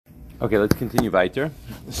Okay, let's continue weiter.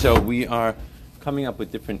 So we are coming up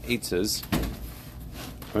with different eitzes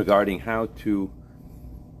regarding how to,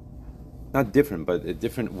 not different, but a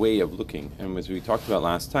different way of looking. And as we talked about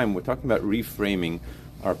last time, we're talking about reframing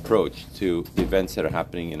our approach to the events that are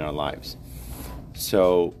happening in our lives.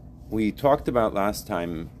 So we talked about last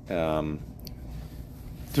time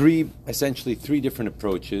essentially three different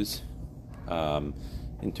approaches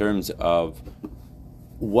in terms of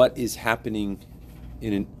what is happening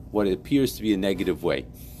in what appears to be a negative way.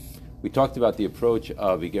 We talked about the approach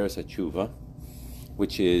of Igeres HaTshuva,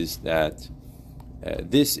 which is that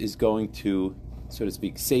this is going to, so to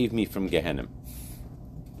speak, save me from Gehenna.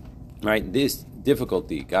 Right? This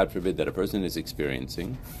difficulty, God forbid, that a person is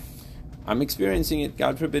experiencing, I'm experiencing it,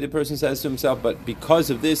 God forbid, a person says to himself, but because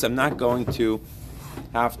of this, I'm not going to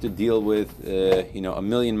have to deal with, a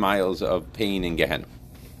million miles of pain in Gehenna.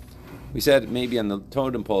 We said maybe on the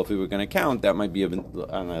totem pole, if we were going to count, that might be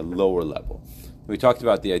on a lower level. We talked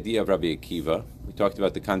about the idea of Rabbi Akiva. We talked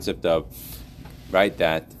about the concept of, right,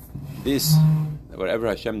 that this, whatever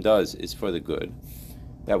Hashem does is for the good.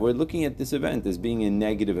 That we're looking at this event as being a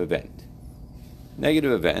negative event.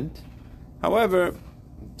 Negative event. However,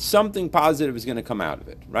 something positive is going to come out of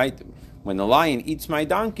it, right? When the lion eats my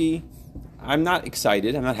donkey, I'm not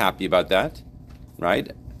excited. I'm not happy about that,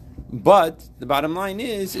 right? But the bottom line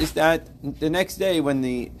is that the next day when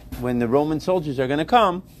the Roman soldiers are going to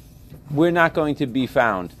come, we're not going to be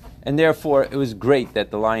found. And therefore, it was great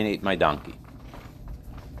that the lion ate my donkey.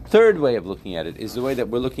 Third way of looking at it is the way that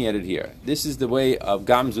we're looking at it here. This is the way of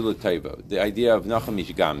Gamzu L'Toivo, the idea of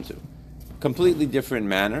Nachamish Gamzu. Completely different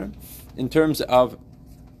manner in terms of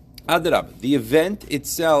Adarab. The event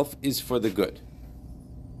itself is for the good.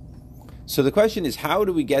 So the question is, how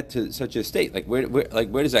do we get to such a state? Like where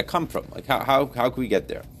does that come from? Like how can we get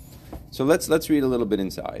there? So let's read a little bit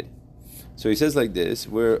inside. So he says like this.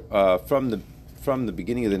 We're from the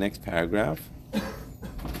beginning of the next paragraph.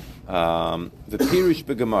 The Pirush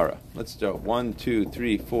B'Gemara. Let's start 1, 2,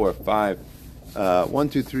 3, 4, 5. 1,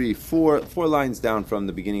 2, 3, 4 lines down from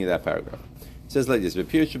the beginning of that paragraph. It says like this: The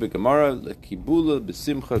Pirush B'Gemara lekibula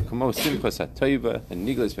b'simcha kamo simchas hatoiva and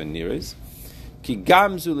niglas v'niris ki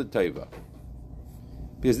gamzu l'toiva.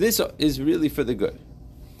 Because this is really for the good.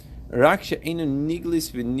 It's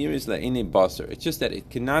just that it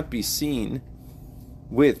cannot be seen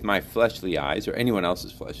with my fleshly eyes or anyone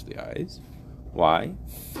else's fleshly eyes. Why?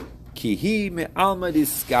 So here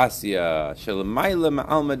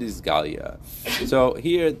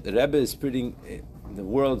the Rebbe is splitting the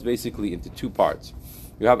world basically into two parts.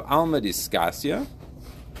 You have Alma Diskasia,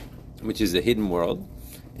 which is the hidden world,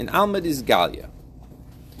 and Alma Disgalia.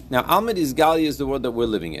 Now, Alma Disgalia is the world that we're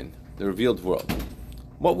living in, the revealed world.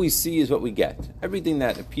 What we see is what we get. Everything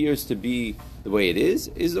that appears to be the way it is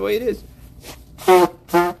the way it is.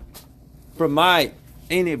 From my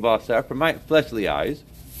Eine Basar, from my fleshly eyes,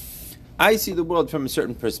 I see the world from a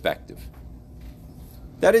certain perspective.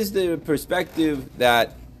 That is the perspective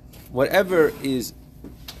that whatever is,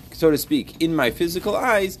 so to speak, in my physical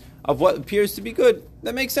eyes of what appears to be good,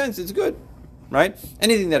 that makes sense, it's good, right?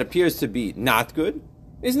 Anything that appears to be not good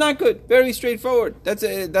is not good. Very straightforward. That's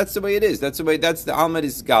the way it is. That's the Alma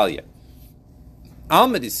Disgalia.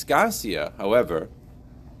 Alma Diskasia, however,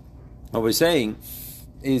 what we're saying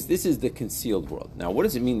is this is the concealed world. Now, what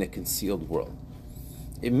does it mean, the concealed world?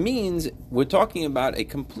 It means we're talking about a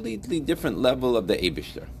completely different level of the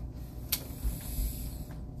Eibishter.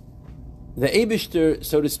 The Eibishter,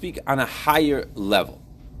 so to speak, on a higher level.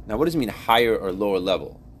 Now, what does it mean higher or lower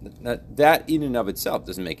level? That in and of itself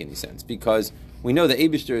doesn't make any sense, because we know the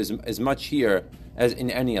Eibishter is as much here as in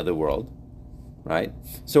any other world, right?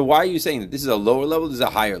 So why are you saying that this is a lower level, this is a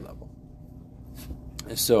higher level?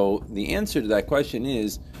 So the answer to that question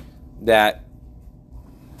is that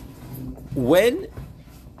when,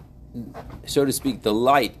 so to speak, the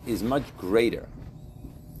light is much greater,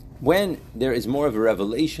 when there is more of a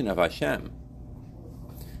revelation of Hashem,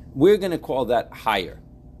 we're going to call that higher,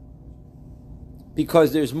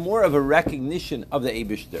 because there's more of a recognition of the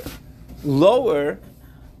Eibishter. Lower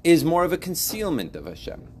is more of a concealment of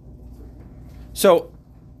Hashem. So,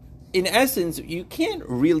 in essence, you can't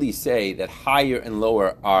really say that higher and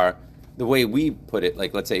lower are the way we put it,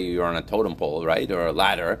 like let's say you're on a totem pole, right, or a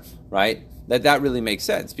ladder, right, that really makes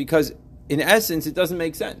sense, because in essence, it doesn't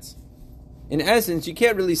make sense. In essence, you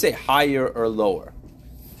can't really say higher or lower.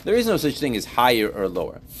 There is no such thing as higher or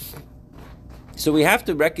lower. So we have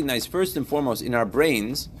to recognize first and foremost in our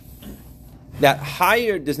brains that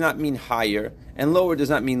higher does not mean higher, and lower does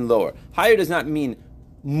not mean lower. Higher does not mean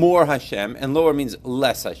more Hashem, and lower means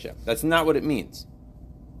less Hashem. That's not what it means.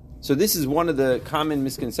 So this is one of the common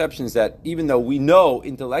misconceptions that even though we know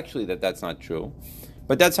intellectually that that's not true,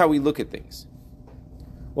 but that's how we look at things.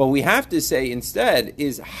 What we have to say instead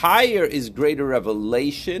is higher is greater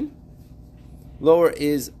revelation, lower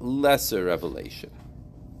is lesser revelation.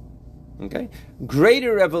 Okay?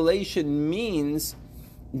 Greater revelation means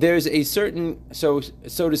there's a certain, so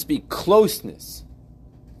to speak, closeness.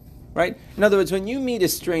 Right? In other words, when you meet a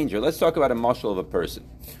stranger, let's talk about a mashal of a person.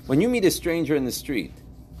 When you meet a stranger in the street,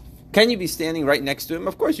 can you be standing right next to him?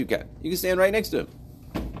 Of course you can. You can stand right next to him.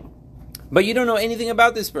 But you don't know anything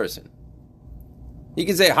about this person. You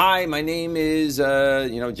can say, hi, my name is,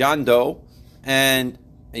 John Doe, and,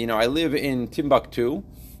 I live in Timbuktu,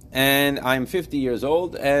 and I'm 50 years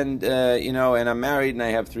old, and, and I'm married, and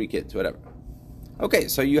I have 3 kids, whatever. Okay,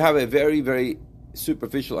 so you have a very, very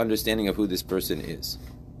superficial understanding of who this person is,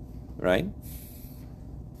 right?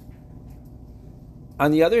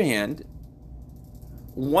 On the other hand,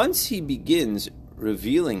 once he begins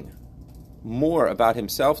revealing more about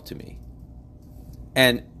himself to me,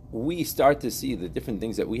 and we start to see the different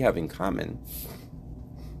things that we have in common,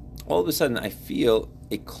 all of a sudden I feel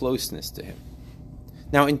a closeness to him.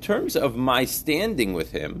 Now, in terms of my standing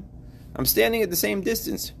with him, I'm standing at the same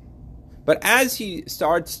distance. But as he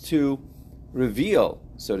starts to reveal,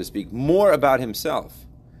 so to speak, more about himself,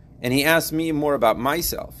 and he asks me more about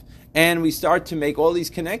myself, and we start to make all these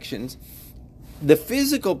connections, the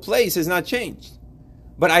physical place has not changed.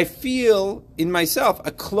 But I feel in myself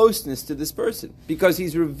a closeness to this person because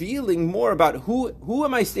he's revealing more about who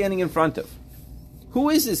am I standing in front of? Who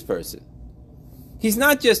is this person? He's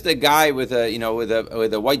not just a guy with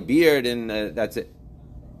a white beard and that's it.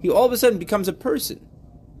 He all of a sudden becomes a person.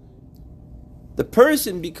 The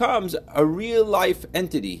person becomes a real life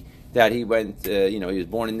entity that he went, he was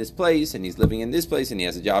born in this place and he's living in this place and he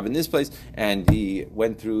has a job in this place and he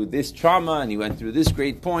went through this trauma and he went through this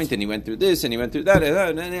great point and he went through this and he went through that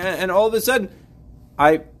and all of a sudden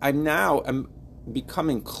I'm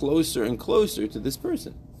becoming closer and closer to this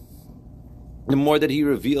person. The more that he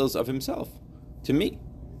reveals of himself to me.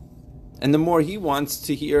 And the more he wants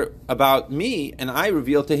to hear about me and I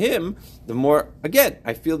reveal to him, the more, again,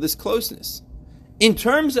 I feel this closeness. In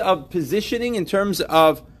terms of positioning, in terms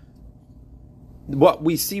of what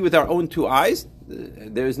we see with our own 2 eyes,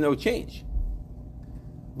 there's no change.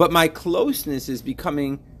 But my closeness is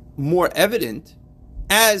becoming more evident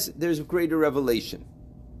as there's greater revelation.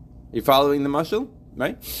 You're following the mashal,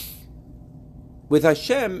 right? With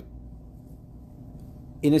Hashem,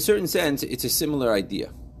 in a certain sense, it's a similar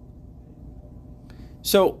idea.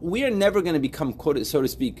 So we are never going to become, so to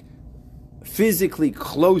speak, physically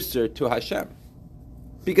closer to Hashem.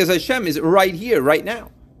 Because Hashem is right here, right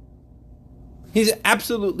now. He's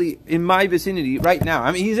absolutely in my vicinity right now.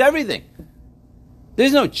 I mean, he's everything.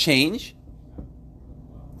 There's no change.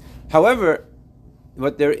 However,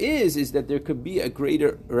 what there is that there could be a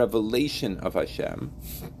greater revelation of Hashem.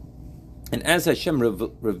 And as Hashem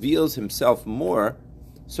reveals himself more,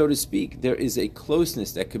 so to speak, there is a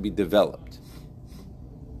closeness that could be developed.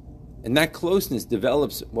 And that closeness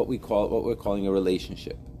develops what we're calling a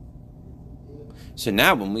relationship. So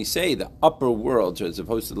now when we say the upper worlds as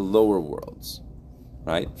opposed to the lower worlds,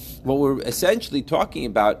 right? What we're essentially talking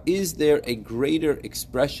about, is there a greater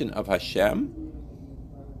expression of Hashem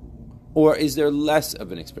or is there less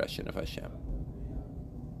of an expression of Hashem?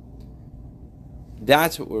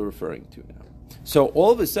 That's what we're referring to now. So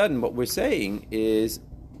all of a sudden what we're saying is,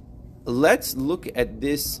 let's look at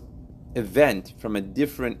this event from a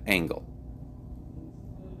different angle.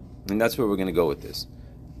 And that's where we're going to go with this.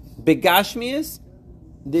 Begashmias,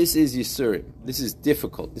 this is Yisurim. This is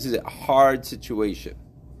difficult. This is a hard situation.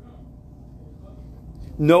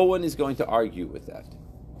 No one is going to argue with that.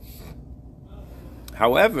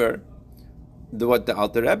 However, what the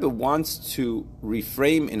Alter Rebbe wants to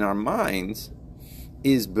reframe in our minds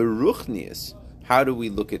is Beruchnius. How do we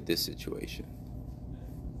look at this situation?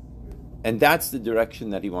 And that's the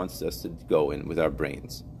direction that he wants us to go in with our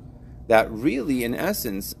brains. That really, in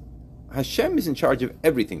essence, Hashem is in charge of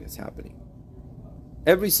everything that's happening.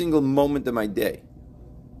 Every single moment of my day.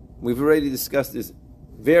 We've already discussed this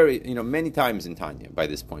many times in Tanya by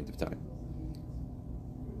this point of time.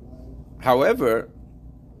 However,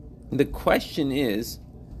 the question is,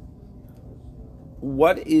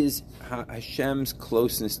 what is Hashem's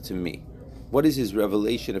closeness to me? What is his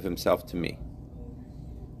revelation of himself to me?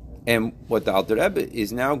 And what the Alter Rebbe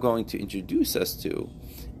is now going to introduce us to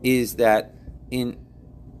is that in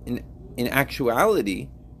actuality,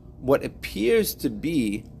 what appears to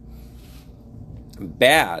be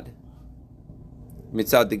bad,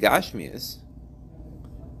 mitzad de gashmias,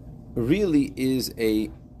 really is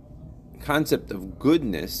a concept of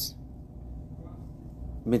goodness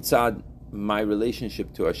mitzad my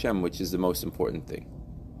relationship to Hashem, which is the most important thing.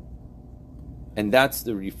 And that's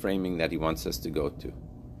the reframing that he wants us to go to.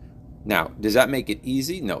 Now, does that make it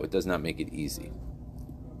easy? No, it does not make it easy.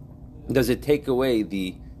 Does it take away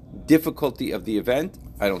the difficulty of the event?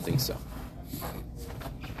 I don't think so.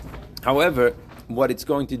 However, what it's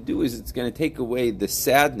going to do is it's going to take away the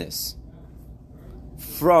sadness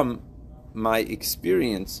from my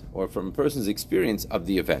experience, or from a person's experience of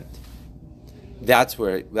the event. That's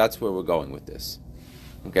where we're going with this.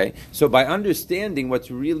 Okay? So by understanding what's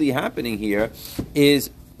really happening here is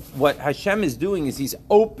what Hashem is doing is he's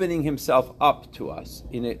opening himself up to us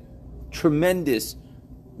in a tremendous,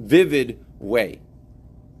 vivid way.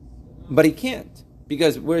 But he can't,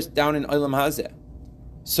 because we're down in Olam Hazeh.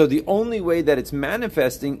 So the only way that it's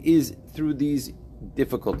manifesting is through these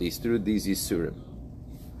difficulties, through these Yisurim.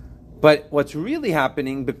 But what's really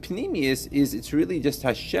happening, B'pnimius, is it's really just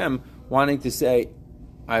Hashem wanting to say,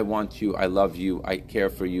 I want you, I love you, I care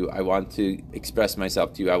for you, I want to express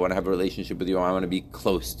myself to you, I want to have a relationship with you, I want to be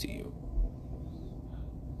close to you.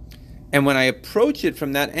 And when I approach it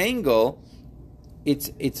from that angle,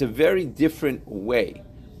 it's a very different way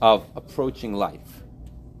of approaching life.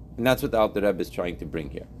 And that's what the Alter Rebbe is trying to bring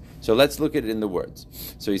here. So let's look at it in the words.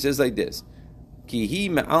 So he says like this, because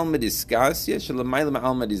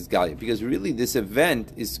really this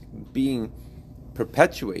event is being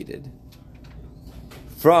perpetuated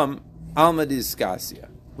from Alma Dizkasya,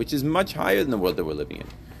 which is much higher than the world that we're living in.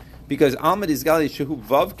 Because Alma Dizgali Shehu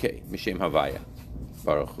Vavke Mishem Havaya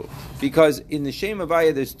Baruch Hu. Because in the Shem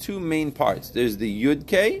Havaya there's two main parts. There's the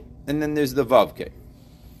Yud-K and then there's the Vav-K.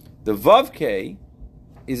 The Vav-K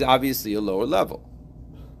is obviously a lower level.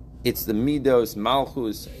 It's the Midos,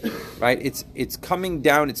 Malchus, right? It's coming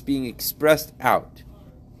down, it's being expressed out.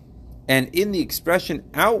 And in the expression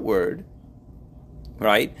outward,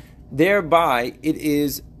 right, thereby it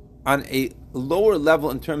is on a lower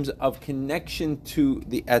level in terms of connection to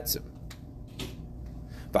the Etzem.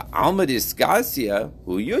 But Alma Diskasya,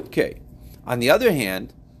 Hu Yudke. On the other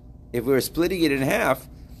hand, if we were splitting it in half,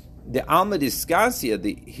 the Alma Diskasya,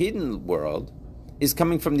 the hidden world, is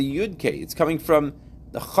coming from the Yudke. It's coming from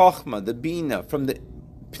the Chochma, the Bina, from the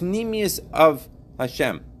Pnimius of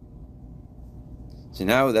Hashem. So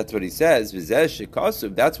now that's what he says. V'zeh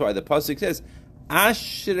shekasuv. That's why the pasuk says,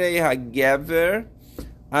 Ashrei hagever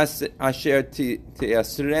asher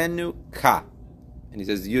te'asrenu ka. And he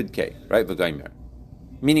says Yud-K, right? V'gaimer.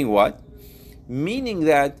 Meaning what? Meaning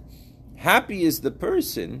that happy is the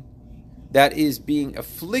person that is being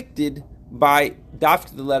afflicted by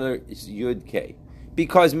dafka, the letter is Yud-K.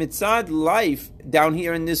 Because mitzad life down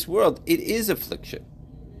here in this world, it is affliction.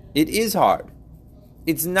 It is hard.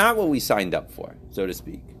 It's not what we signed up for, so to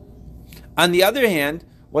speak. On the other hand,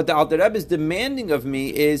 what the Alter Rebbe is demanding of me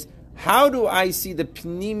is, how do I see the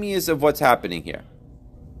pnimius of what's happening here?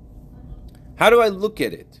 How do I look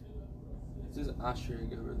at it? It says Asher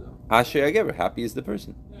Yagever though. Asher Yagever, happy is the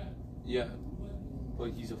person. Yeah,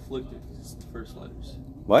 but he's afflicted because it's the first letters.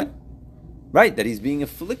 What? Right, that he's being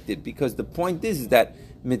afflicted, because the point is that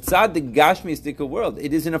mitzad the gashmistika world,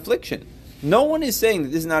 it is an affliction. No one is saying that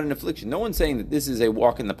this is not an affliction. No one's saying that this is a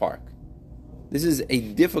walk in the park. This is a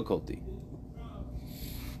difficulty.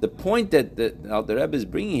 The point that the Alter Rebbe is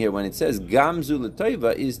bringing here when it says Gamzu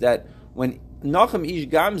L'Toiva is that when Nachem Ish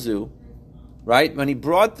Gamzu, right, when he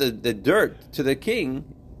brought the dirt to the king,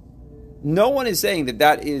 no one is saying that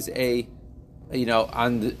that is a,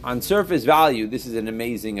 on surface value, this is an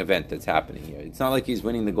amazing event that's happening here. It's not like he's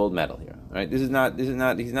winning the gold medal here, right? This is not,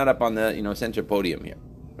 he's not up on the, center podium here,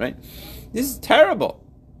 right? This is terrible.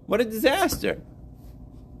 What a disaster.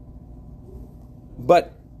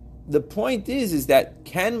 But the point is that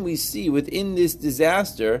can we see within this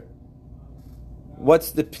disaster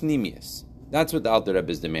what's the pnimius? That's what the Alter Rebbe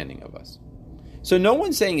is demanding of us. So no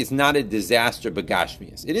one's saying it's not a disaster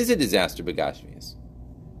begashmius. It is a disaster begashmius.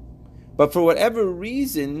 But for whatever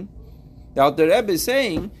reason, the Alter Rebbe is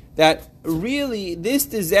saying that really this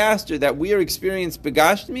disaster that we are experiencing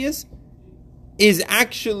begashmius is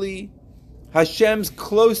actually Hashem's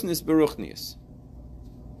closeness beruchnius.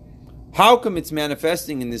 How come it's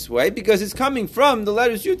manifesting in this way? Because it's coming from the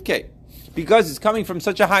letters Yud-K. Because it's coming from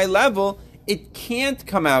such a high level, it can't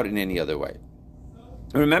come out in any other way.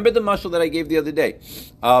 Remember the mashal that I gave the other day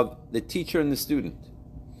of the teacher and the student.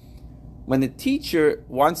 When the teacher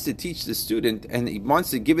wants to teach the student and he wants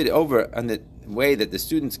to give it over in the way that the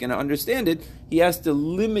student's going to understand it, he has to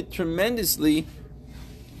limit tremendously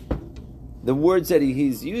the words that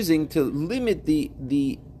he's using to limit the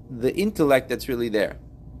intellect that's really there.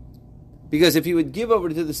 Because if he would give over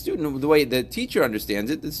to the student the way the teacher understands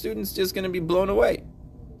it, the student's just going to be blown away.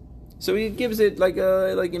 So he gives it like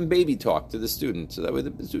in baby talk to the student, so that way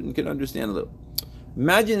the student can understand a little.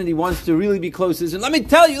 Imagine that he wants to really be close to this, and let me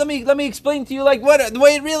tell you, let me explain to you like what the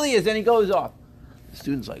way it really is, and he goes off. The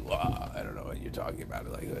student's like, wow, I don't know what you're talking about.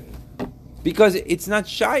 Because it's not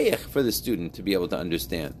shaykh for the student to be able to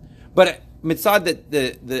understand. But mitzad,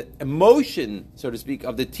 the emotion, so to speak,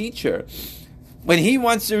 of the teacher, when he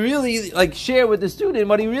wants to really like share with the student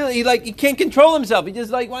what he can't control himself. He just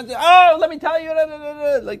like wants to, let me tell you,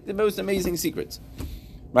 like the most amazing secrets,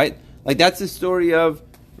 right? Like that's the story of,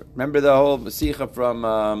 remember the whole Sikha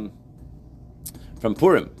from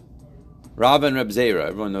Purim, Rav and Reb Zera.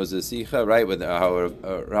 Everyone knows the Sikha, right? With how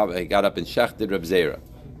Rav got up and shechted Reb Zera,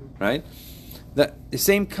 right? The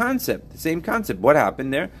same concept. What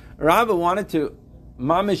happened there? Rav wanted to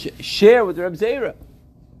mamish share with Reb Zera.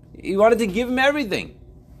 He wanted to give him everything.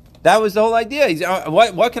 That was the whole idea. He's,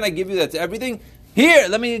 what can I give you that's everything? Here,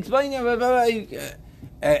 let me explain.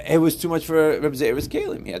 It was too much for Reb Zera's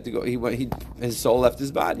kalim. He had to go. His soul left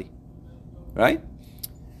his body, right?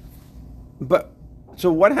 But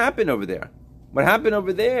so what happened over there? What happened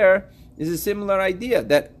over there is a similar idea,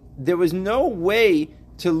 that there was no way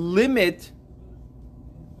to limit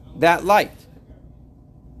that light.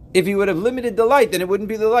 If he would have limited the light, then it wouldn't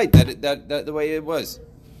be the light that the way it was.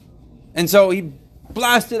 And so he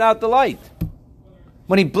blasted out the light.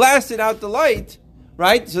 When he blasted out the light,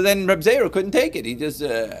 right? So then Reb Zera couldn't take it. He just.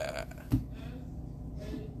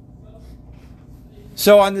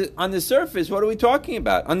 So on the surface, what are we talking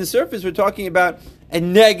about? On the surface, we're talking about a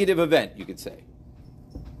negative event. You could say,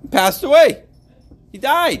 he passed away. He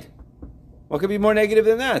died. What could be more negative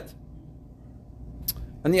than that?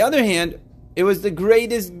 On the other hand, it was the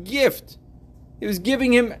greatest gift. It was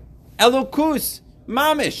giving him elokus,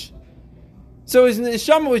 mamish. So his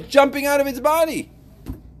neshama was jumping out of its body.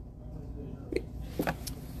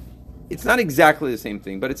 It's not exactly the same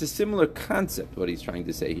thing, but it's a similar concept, what he's trying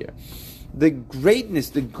to say here. The greatness,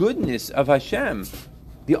 the goodness of Hashem,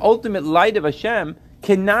 the ultimate light of Hashem,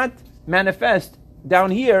 cannot manifest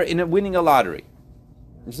down here in winning a lottery.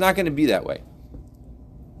 It's not going to be that way.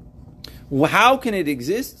 How can it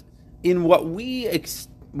exist in what we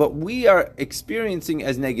are experiencing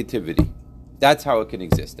as negativity? That's how it can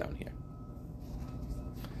exist down here.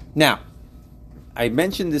 Now, I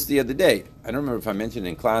mentioned this the other day. I don't remember if I mentioned it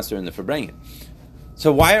in class or in the Farbrengen.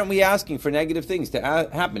 So why aren't we asking for negative things to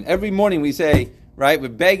happen? Every morning we say, right, we're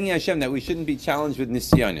begging Hashem that we shouldn't be challenged with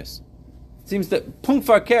nisyonis. It seems that punkt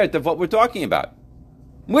farkeret of what we're talking about.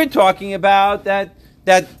 We're talking about that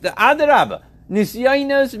the adarabba,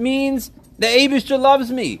 nisyonis means the Eibishter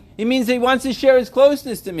loves me. It means he wants to share his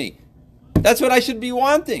closeness to me. That's what I should be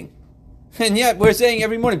wanting. And yet we're saying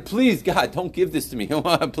every morning, please God, don't give this to me.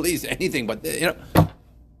 Please, anything but, It's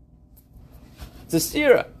a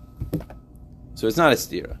stira. So it's not a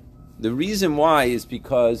stira. The reason why is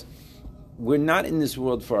because we're not in this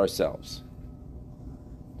world for ourselves.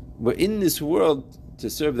 We're in this world to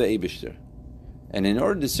serve the Eibishter. And in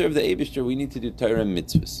order to serve the Eibishter, we need to do Torah and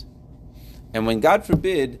mitzvahs. And when, God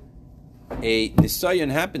forbid, a nisayon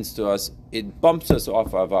happens to us, it bumps us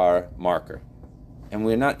off of our marker. And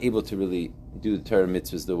we're not able to really do the Torah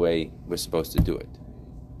mitzvahs the way we're supposed to do it.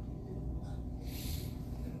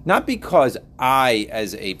 Not because I,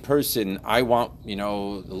 as a person, I want, the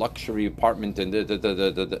luxury apartment and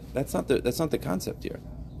that's not the concept here.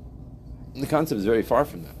 The concept is very far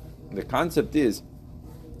from that. The concept is,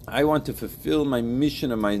 I want to fulfill my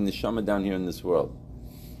mission of my neshama down here in this world.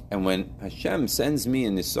 And when Hashem sends me a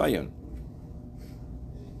nisayon,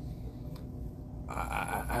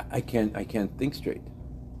 I can't think straight.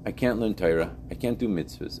 I can't learn Torah. I can't do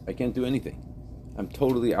mitzvahs. I can't do anything. I'm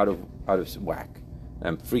totally out of whack.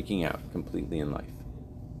 I'm freaking out completely in life.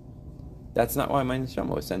 That's not why my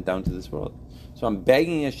neshama was sent down to this world. So I'm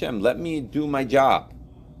begging Hashem, let me do my job.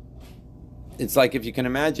 It's like, if you can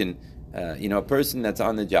imagine, a person that's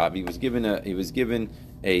on the job. He was given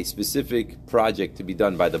a specific project to be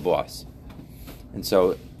done by the boss, and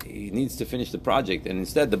so he needs to finish the project, and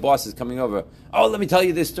instead the boss is coming over. Oh, let me tell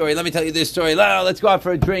you this story. Let's go out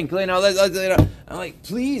for a drink. I'm like,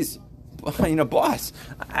 please, boss,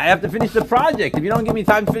 I have to finish the project. If you don't give me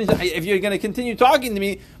time to finish, if you're going to continue talking to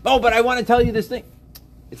me, but I want to tell you this thing.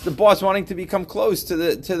 It's the boss wanting to become close to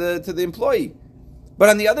the employee. But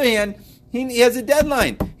on the other hand, he has a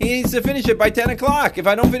deadline. He needs to finish it by 10 o'clock. If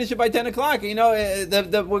I don't finish it by 10 o'clock, we're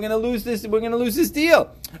going to lose this. We're going to lose this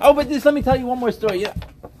deal. Oh, but let me tell you one more story. Yeah.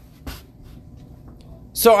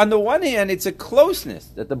 So on the one hand, it's a closeness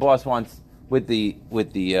that the boss wants with the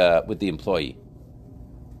employee.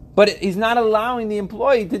 But he's not allowing the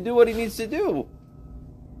employee to do what he needs to do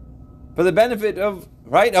for the benefit of,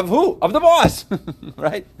 right, of who? Of the boss,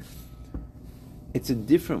 right? It's a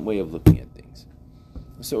different way of looking at things.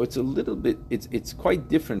 So it's a little bit, it's quite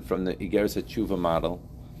different from the Igeres HaTshuva model.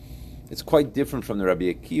 It's quite different from the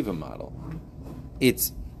Rabbi Akiva model.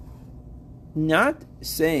 It's not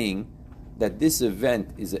saying that this event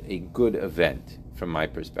is a good event from my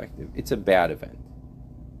perspective. It's a bad event.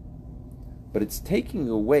 But it's taking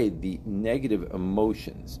away the negative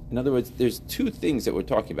emotions. In other words, there's two things that we're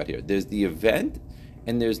talking about here. There's the event,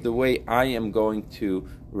 and there's the way I am going to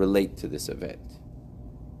relate to this event.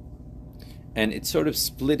 And it's sort of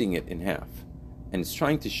splitting it in half. And it's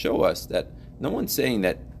trying to show us that no one's saying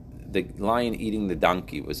that the lion eating the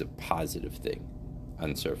donkey was a positive thing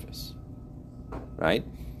on surface, right?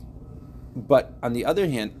 But on the other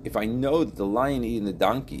hand, if I know that the lion eating the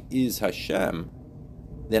donkey is Hashem,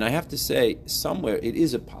 then I have to say somewhere it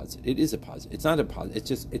is a positive. It is a positive. It's not a positive. It's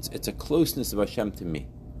just it's a closeness of Hashem to me.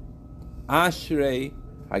 Ashrei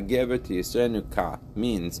hagever tiyisrenu ka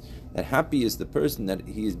means that happy is the person that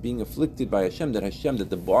he is being afflicted by Hashem. That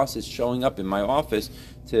the boss is showing up in my office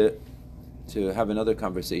to have another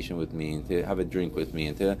conversation with me and to have a drink with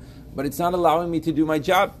me but it's not allowing me to do my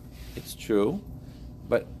job. It's true,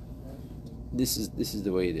 but this is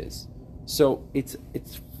the way it is. So it's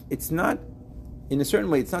not. In a certain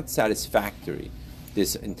way, it's not satisfactory,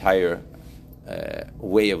 this entire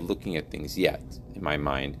way of looking at things yet, in my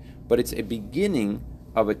mind. But it's a beginning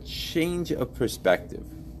of a change of perspective.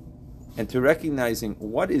 And to recognizing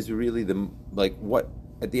what is really what,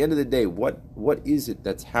 at the end of the day, what is it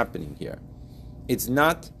that's happening here? It's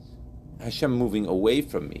not Hashem moving away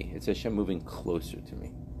from me, it's Hashem moving closer to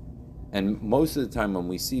me. And most of the time when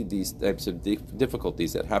we see these types of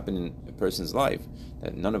difficulties that happen in a person's life,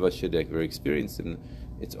 that none of us should ever experience, and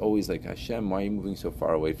it's always like, Hashem, why are you moving so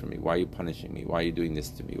far away from me? Why are you punishing me? Why are you doing this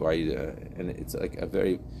to me? Why are you, and it's like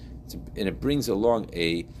and it brings along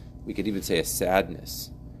we could even say a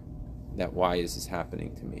sadness, that why is this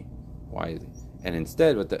happening to me? Why is it? And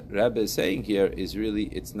instead, what the Rebbe is saying here is really,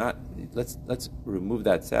 it's not, let's remove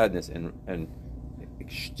that sadness and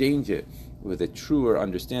exchange it with a truer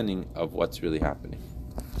understanding of what's really happening.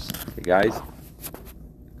 Okay, guys,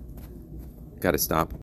 gotta stop.